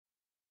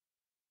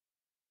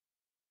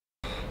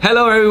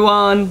Hello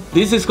everyone,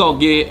 this is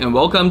Gay and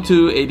welcome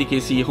to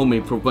ATKC Home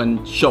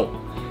Improvement Show.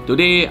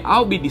 Today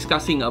I'll be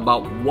discussing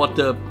about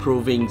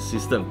waterproofing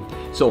system.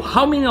 So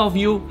how many of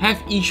you have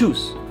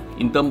issues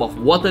in terms of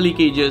water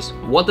leakages,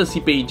 water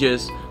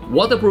seepages,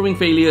 waterproofing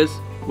failures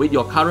with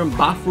your current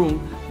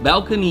bathroom,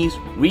 balconies,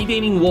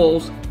 retaining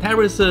walls,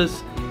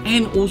 terraces,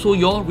 and also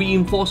your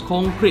reinforced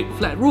concrete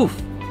flat roof?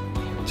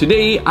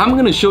 Today I'm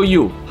going to show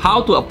you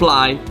how to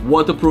apply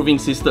waterproofing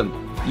system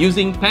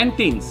using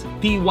Pentens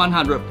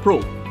T-100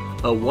 Pro,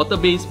 a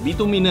water-based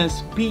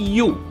bituminous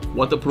PU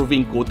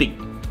waterproofing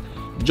coating.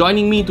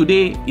 Joining me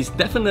today is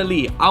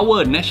definitely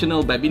our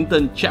national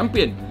badminton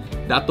champion,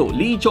 Dato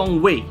Lee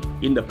Chong Wei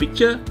in the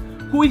picture,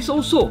 who is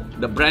also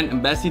the brand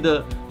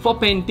ambassador for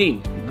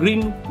Pentens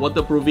green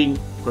waterproofing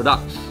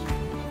products.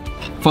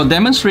 For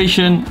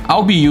demonstration,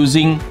 I'll be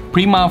using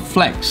Prima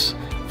Flex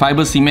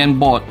fiber cement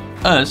board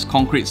as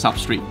concrete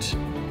substrate.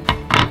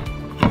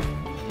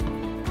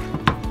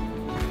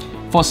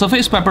 For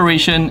surface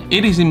preparation,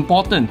 it is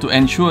important to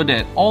ensure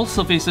that all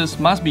surfaces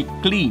must be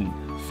clean,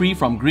 free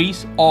from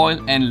grease,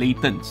 oil, and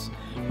laitance.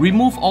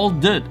 Remove all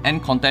dirt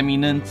and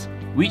contaminants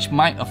which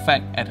might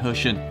affect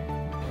adhesion.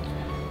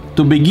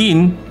 To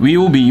begin, we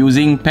will be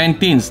using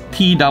Pentens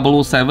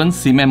T-007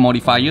 Cement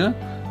Modifier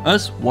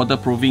as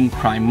waterproofing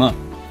primer.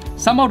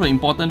 Some of the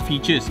important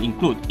features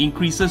include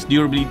increases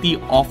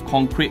durability of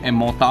concrete and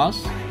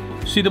mortars,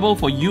 suitable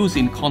for use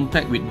in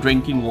contact with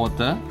drinking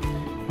water,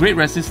 great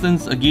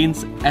resistance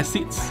against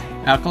acids,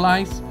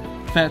 alkalis,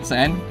 fats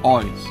and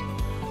oils,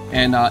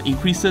 and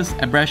increases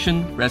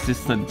abrasion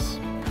resistance.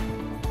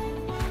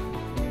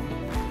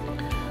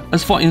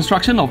 As for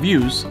instruction of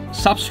use,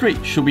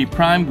 substrate should be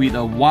primed with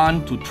a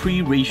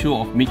 1:3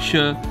 ratio of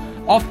mixture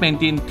of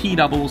Pentens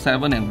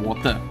T-007 and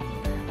water.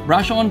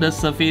 Brush on the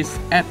surface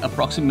at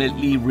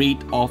approximately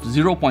rate of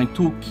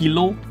 0.2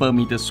 kg per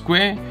meter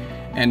square,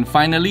 and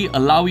finally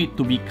allow it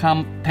to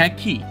become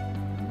tacky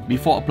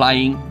before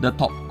applying the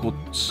top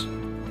coats.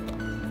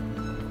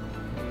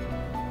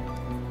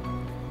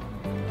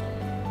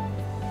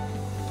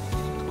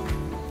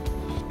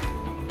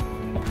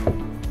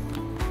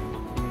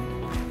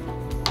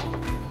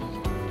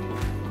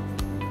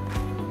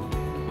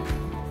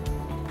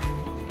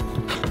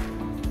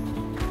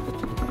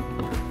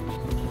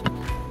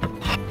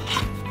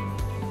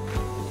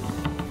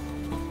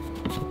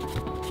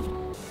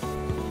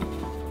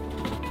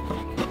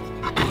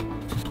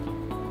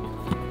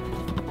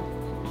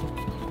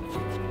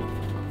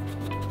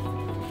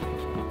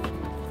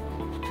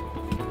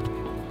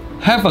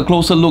 Have a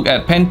closer look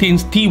at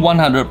Pentens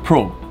T-100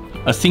 Pro,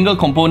 a single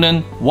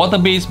component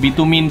water-based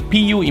bitumen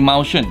PU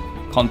emulsion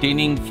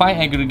containing fine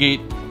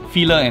aggregate,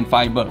 filler and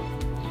fiber,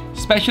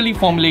 specially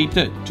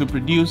formulated to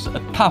produce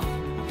a tough,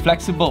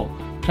 flexible,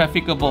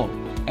 trafficable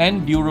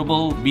and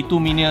durable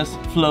bituminous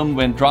film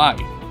when dry.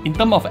 In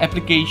terms of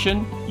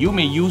application, you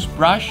may use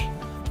brush,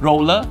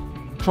 roller,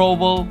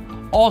 trowel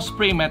or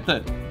spray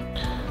method.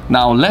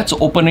 Now let's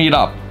open it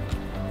up.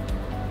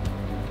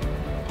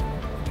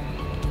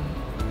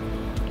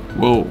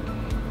 Whoa.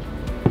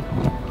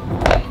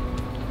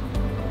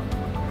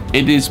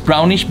 It is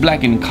brownish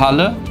black in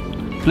color.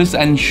 Please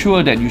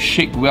ensure that you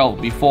shake well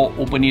before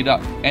opening it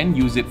up and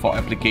use it for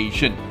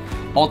application.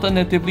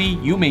 Alternatively,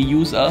 you may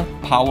use a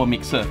power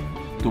mixer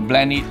to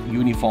blend it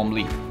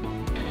uniformly.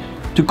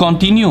 To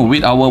continue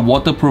with our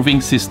waterproofing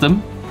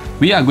system,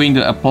 we are going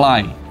to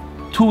apply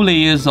 2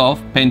 layers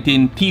of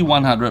Pentens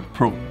T-100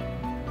 Pro,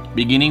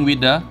 beginning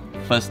with the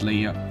first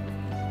layer.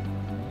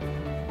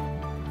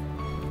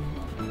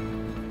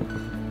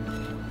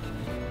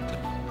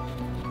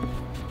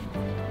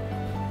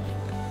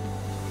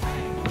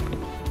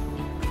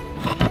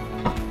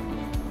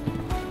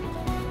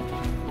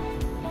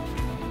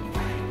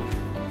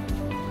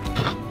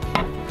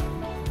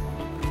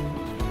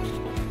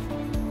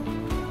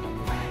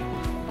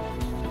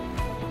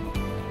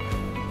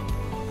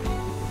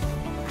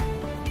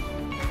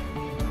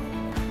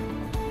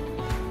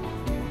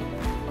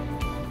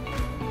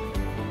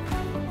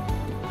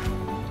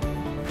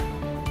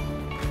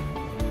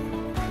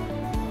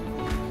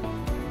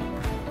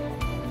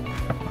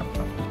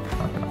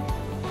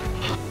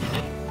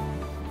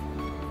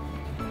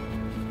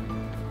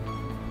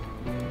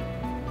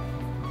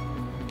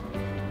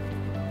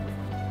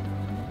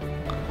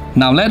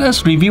 Now let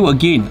us review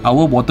again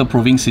our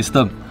waterproofing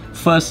system.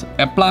 First,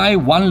 apply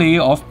 1 layer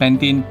of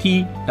Pentens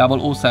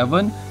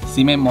T-007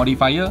 Cement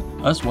Modifier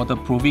as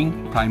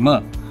waterproofing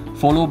primer,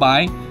 followed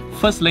by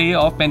first layer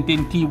of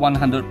Pentens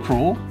T-100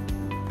 Pro,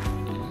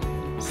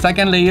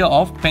 second layer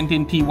of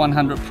Pentens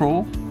T-100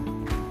 Pro,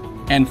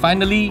 and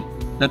finally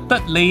the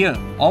third layer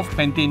of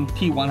Pentens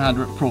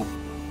T-100 Pro.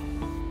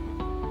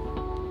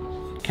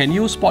 Can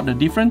you spot the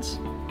difference?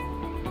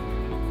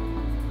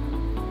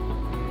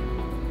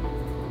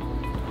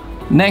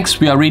 Next,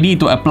 we are ready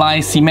to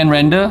apply cement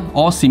render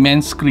or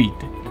cement screed.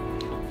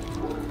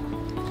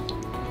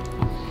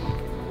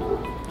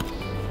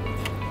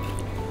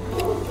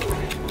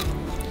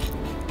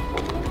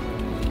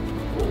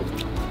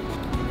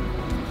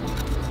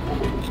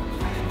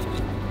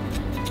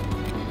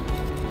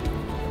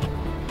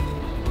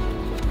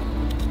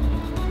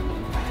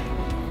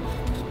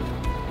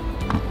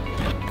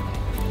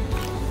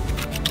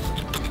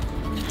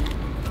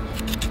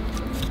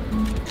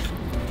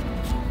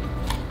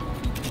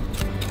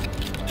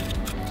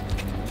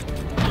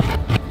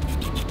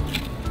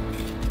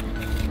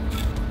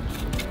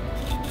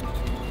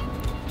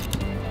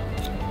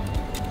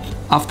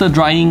 After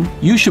drying,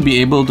 you should be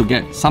able to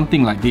get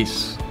something like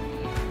this.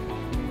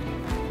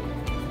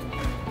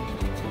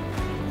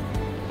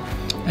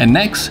 And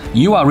next,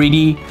 you are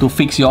ready to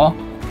fix your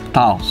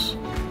tiles.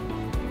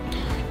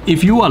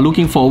 If you are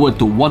looking forward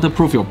to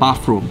waterproof your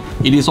bathroom,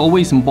 it is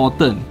always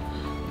important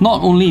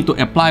not only to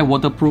apply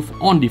waterproof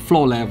on the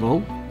floor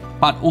level,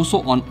 but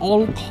also on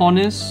all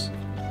corners,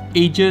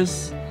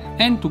 edges,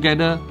 and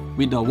together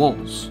with the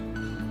walls.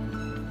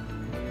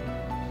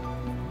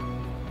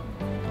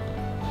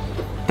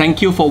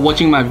 Thank you for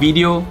watching my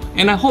video,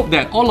 and I hope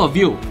that all of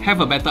you have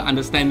a better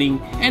understanding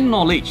and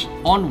knowledge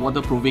on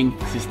waterproofing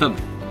system.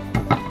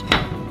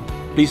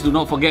 Please do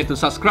not forget to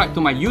subscribe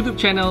to my YouTube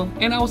channel,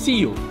 and I'll see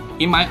you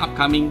in my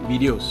upcoming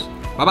videos.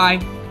 Bye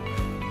bye!